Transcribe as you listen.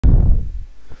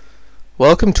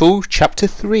Welcome to Chapter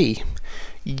 3,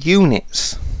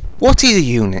 Units. What is a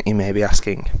unit, you may be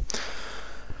asking?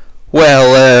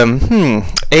 Well,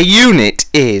 a unit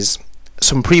is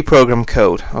some pre-programmed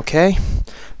code, okay,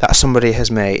 that somebody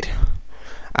has made.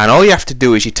 And all you have to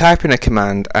do is you type in a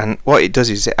command, and what it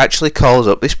does is it actually calls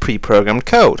up this pre-programmed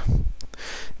code.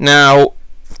 Now,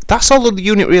 that's all the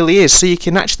unit really is. So you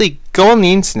can actually go on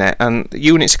the internet, and the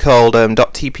unit's called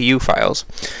 .tpu files,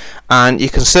 and you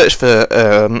can search for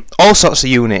all sorts of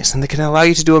units, and they can allow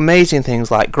you to do amazing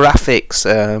things like graphics,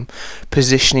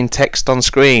 positioning text on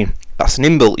screen. That's an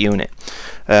inbuilt unit,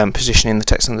 positioning the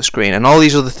text on the screen, and all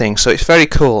these other things. So it's very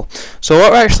cool. So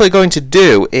what we're actually going to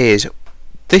do is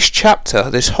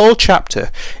this whole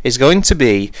chapter is going to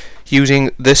be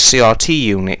using this CRT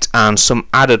unit and some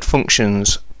added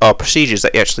functions or procedures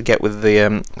that you actually get with the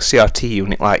CRT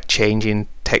unit, like changing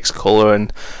text color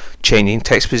and changing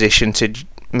text position to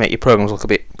make your programs look a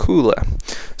bit cooler.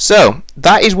 So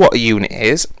that is what a unit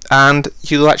is, and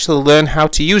you'll actually learn how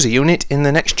to use a unit in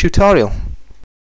the next tutorial.